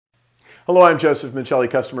Hello, I'm Joseph Michelli,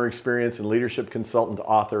 customer experience and leadership consultant,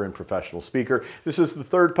 author, and professional speaker. This is the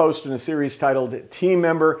third post in a series titled Team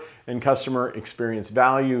Member and Customer Experience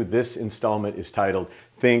Value. This installment is titled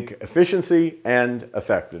Think Efficiency and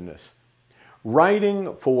Effectiveness.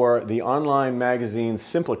 Writing for the online magazine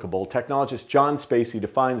Simplicable, technologist John Spacey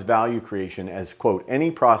defines value creation as, quote,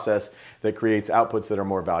 any process that creates outputs that are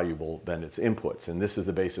more valuable than its inputs. And this is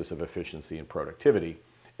the basis of efficiency and productivity,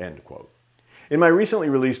 end quote. In my recently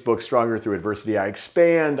released book, Stronger Through Adversity, I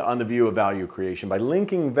expand on the view of value creation by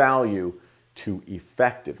linking value to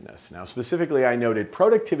effectiveness. Now, specifically, I noted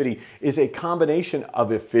productivity is a combination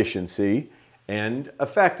of efficiency and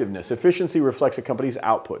effectiveness. Efficiency reflects a company's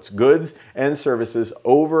outputs, goods and services,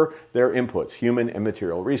 over their inputs, human and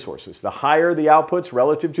material resources. The higher the outputs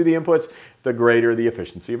relative to the inputs, the greater the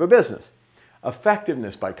efficiency of a business.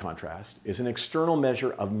 Effectiveness, by contrast, is an external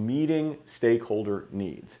measure of meeting stakeholder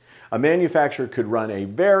needs. A manufacturer could run a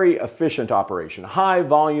very efficient operation, high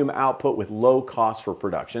volume output with low cost for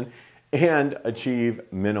production, and achieve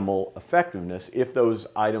minimal effectiveness if those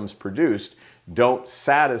items produced don't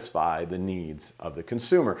satisfy the needs of the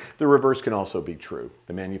consumer. The reverse can also be true.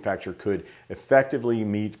 The manufacturer could effectively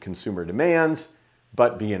meet consumer demands,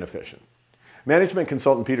 but be inefficient. Management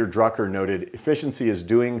consultant Peter Drucker noted, efficiency is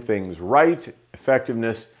doing things right,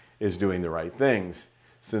 effectiveness is doing the right things.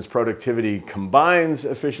 Since productivity combines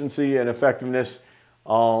efficiency and effectiveness,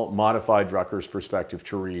 I'll modify Drucker's perspective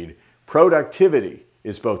to read, productivity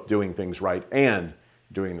is both doing things right and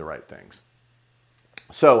doing the right things.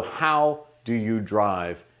 So how do you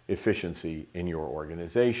drive efficiency in your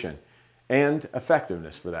organization? And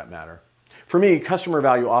effectiveness, for that matter? For me, customer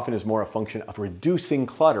value often is more a function of reducing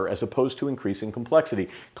clutter as opposed to increasing complexity.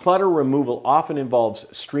 Clutter removal often involves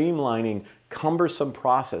streamlining cumbersome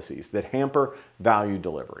processes that hamper value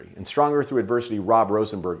delivery. In Stronger Through Adversity, Rob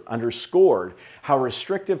Rosenberg underscored how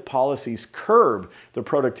restrictive policies curb the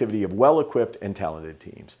productivity of well-equipped and talented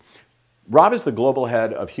teams. Rob is the global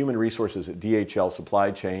head of human resources at DHL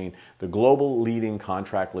Supply Chain, the global leading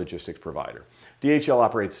contract logistics provider. DHL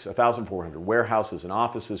operates 1,400 warehouses and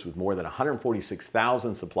offices with more than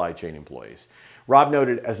 146,000 supply chain employees. Rob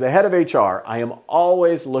noted, as the head of HR, I am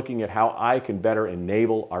always looking at how I can better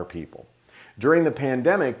enable our people. During the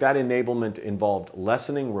pandemic, that enablement involved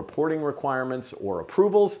lessening reporting requirements or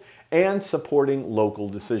approvals and supporting local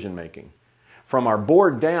decision-making. From our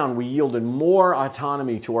board down, we yielded more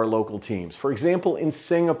autonomy to our local teams. For example, in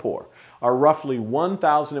Singapore, our roughly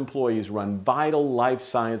 1,000 employees run vital life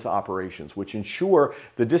science operations, which ensure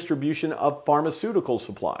the distribution of pharmaceutical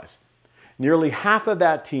supplies. Nearly half of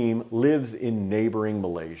that team lives in neighboring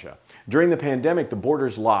Malaysia. During the pandemic, the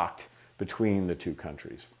borders locked between the two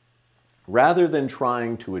countries. Rather than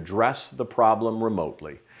trying to address the problem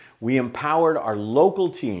remotely, we empowered our local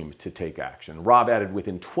team to take action. Rob added,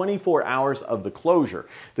 within 24 hours of the closure,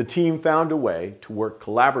 the team found a way to work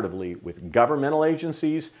collaboratively with governmental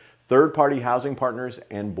agencies, third-party housing partners,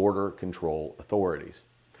 and border control authorities.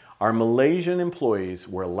 Our Malaysian employees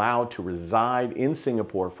were allowed to reside in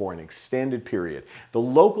Singapore for an extended period. The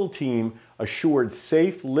local team assured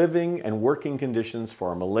safe living and working conditions for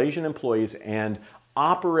our Malaysian employees and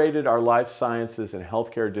operated our life sciences and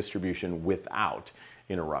healthcare distribution without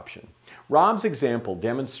interruption. Rob's example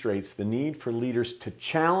demonstrates the need for leaders to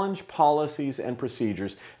challenge policies and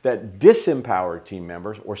procedures that disempower team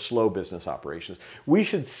members or slow business operations. We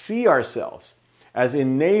should see ourselves as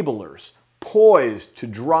enablers, poised to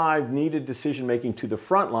drive needed decision-making to the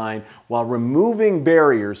front line while removing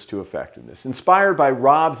barriers to effectiveness. Inspired by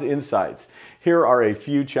Rob's insights, here are a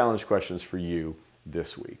few challenge questions for you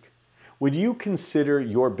this week. Would you consider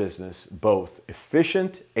your business both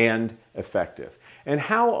efficient and effective? And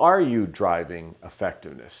how are you driving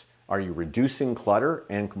effectiveness? Are you reducing clutter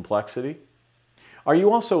and complexity? Are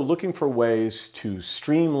you also looking for ways to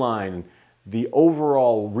streamline the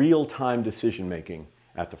overall real-time decision-making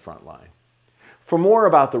at the front line? For more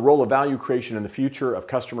about the role of value creation in the future of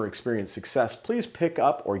customer experience success, please pick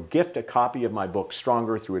up or gift a copy of my book,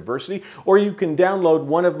 Stronger Through Adversity, or you can download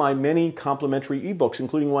one of my many complimentary ebooks,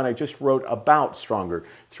 including one I just wrote about Stronger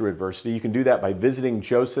Through Adversity. You can do that by visiting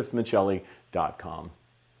josephmichelli.com.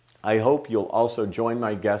 I hope you'll also join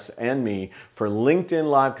my guests and me for LinkedIn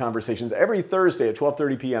Live conversations every Thursday at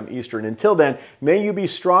 12:30 p.m. Eastern. Until then, may you be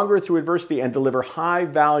stronger through adversity and deliver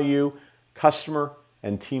high-value customer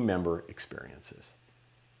and team member experiences.